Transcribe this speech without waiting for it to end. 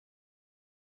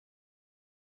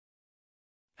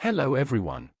Hello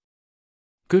everyone.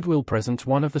 Goodwill presents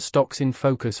one of the stocks in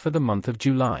focus for the month of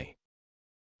July.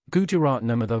 Gujarat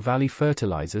Narmada Valley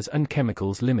Fertilizers and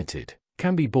Chemicals Limited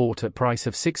can be bought at price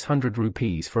of 600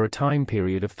 rupees for a time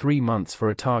period of 3 months for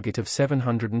a target of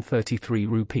 733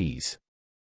 rupees.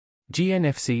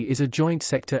 GNFC is a joint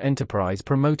sector enterprise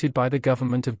promoted by the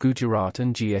Government of Gujarat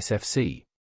and GNFC.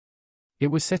 It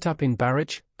was set up in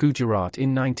Bharuch, Gujarat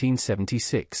in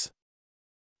 1976.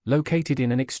 Located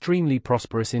in an extremely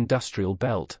prosperous industrial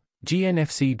belt,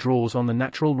 GNFC draws on the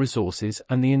natural resources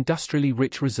and the industrially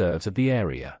rich reserves of the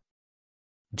area.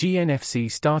 GNFC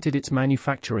started its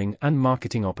manufacturing and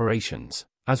marketing operations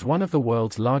as one of the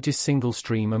world's largest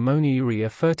single-stream ammonia-urea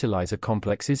fertilizer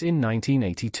complexes in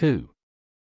 1982.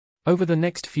 Over the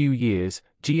next few years,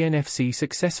 GNFC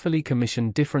successfully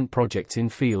commissioned different projects in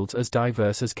fields as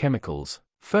diverse as chemicals,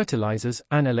 fertilizers,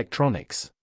 and electronics.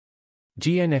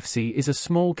 GNFC is a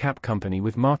small-cap company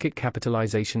with market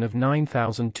capitalization of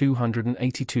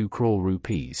 9,282 crore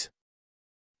rupees.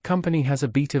 Company has a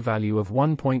beta value of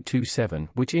 1.27,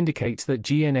 which indicates that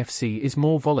GNFC is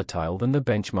more volatile than the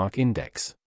benchmark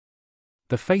index.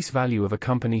 The face value of a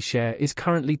company share is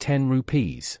currently 10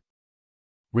 rupees.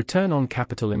 Return on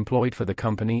capital employed for the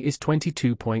company is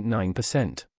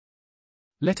 22.9%.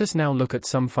 Let us now look at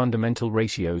some fundamental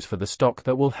ratios for the stock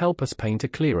that will help us paint a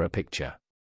clearer picture.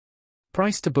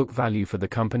 Price-to-book value for the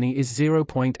company is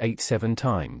 0.87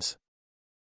 times.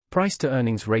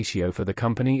 Price-to-earnings ratio for the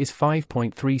company is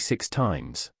 5.36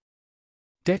 times.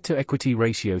 Debt-to-equity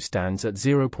ratio stands at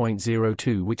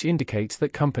 0.02, which indicates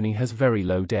that company has very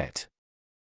low debt.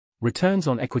 Returns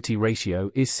on equity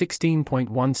ratio is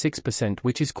 16.16%,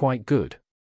 which is quite good.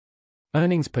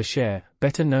 Earnings per share,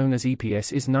 better known as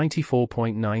EPS, is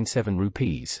 94.97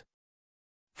 rupees.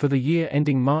 For the year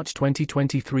ending March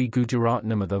 2023, Gujarat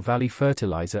Narmada Valley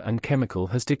Fertilizer and Chemical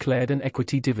has declared an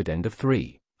equity dividend of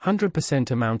 300%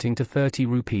 amounting to 30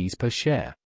 rupees per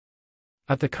share.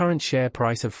 At the current share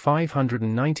price of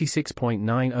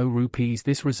 596.90 rupees,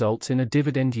 this results in a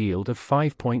dividend yield of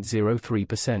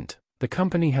 5.03%. The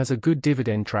company has a good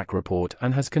dividend track record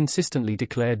and has consistently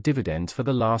declared dividends for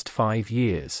the last 5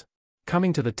 years.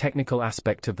 Coming to the technical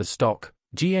aspect of the stock,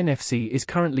 GNFC is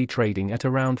currently trading at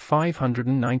around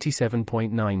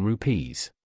 597.9 rupees.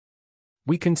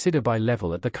 We consider buy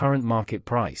level at the current market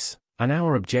price, and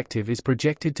our objective is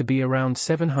projected to be around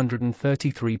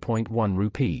 733.1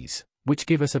 rupees, which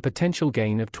give us a potential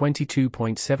gain of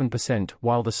 22.7%,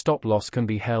 while the stop loss can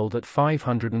be held at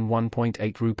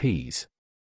 501.8 rupees.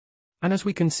 And as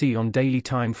we can see on daily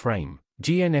time frame,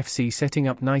 GNFC setting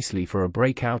up nicely for a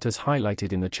breakout as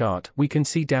highlighted in the chart. We can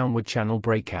see downward channel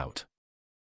breakout.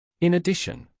 In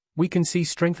addition, we can see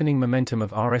strengthening momentum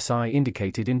of RSI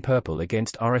indicated in purple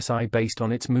against RSI based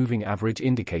on its moving average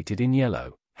indicated in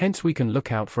yellow, hence we can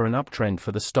look out for an uptrend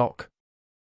for the stock.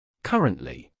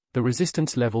 Currently, the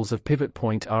resistance levels of pivot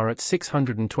point are at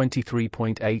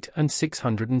 623.8 and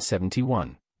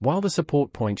 671, while the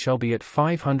support point shall be at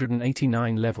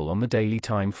 589 level on the daily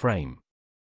time frame.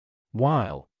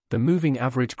 While the moving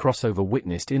average crossover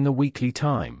witnessed in the weekly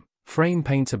time frame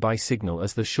paints a buy signal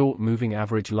as the short moving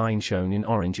average line shown in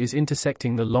orange is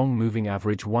intersecting the long moving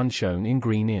average one shown in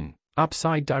green in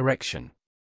upside direction.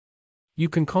 You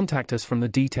can contact us from the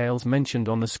details mentioned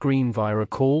on the screen via a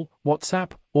call,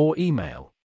 WhatsApp, or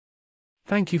email.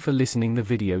 Thank you for listening the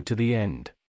video to the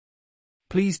end.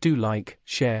 Please do like,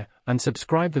 share, and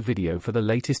subscribe the video for the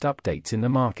latest updates in the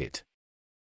market.